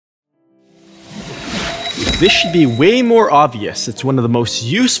This should be way more obvious. It's one of the most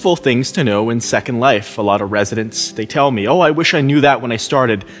useful things to know in Second Life. A lot of residents, they tell me, oh, I wish I knew that when I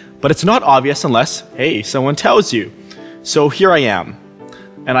started. But it's not obvious unless, hey, someone tells you. So here I am.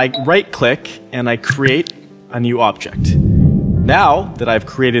 And I right-click and I create a new object. Now that I've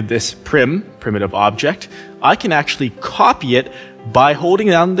created this primitive object, I can actually copy it by holding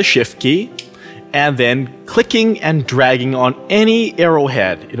down the Shift key and then clicking and dragging on any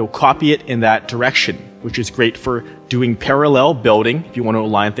arrowhead. It'll copy it in that direction, which is great for doing parallel building if you want to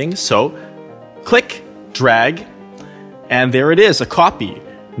align things. So click, drag, and there it is, a copy.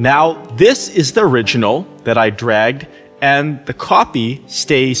 Now this is the original that I dragged, and the copy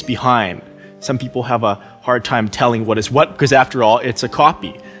stays behind. Some people have a hard time telling what is what because after all, it's a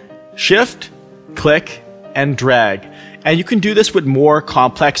copy. Shift, click, and drag. And you can do this with more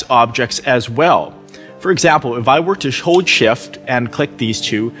complex objects as well. For example, if I were to hold Shift and click these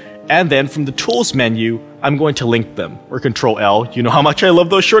two, and then from the Tools menu, I'm going to link them, or CTRL-L, you know how much I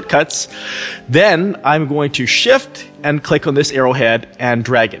love those shortcuts. Then I'm going to Shift and click on this arrowhead and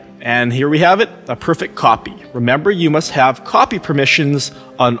drag it. And here we have it, a perfect copy. Remember, you must have copy permissions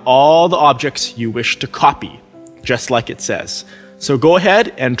on all the objects you wish to copy, just like it says. So go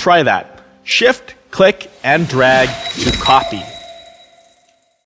ahead and try that. Shift, click, and drag to copy.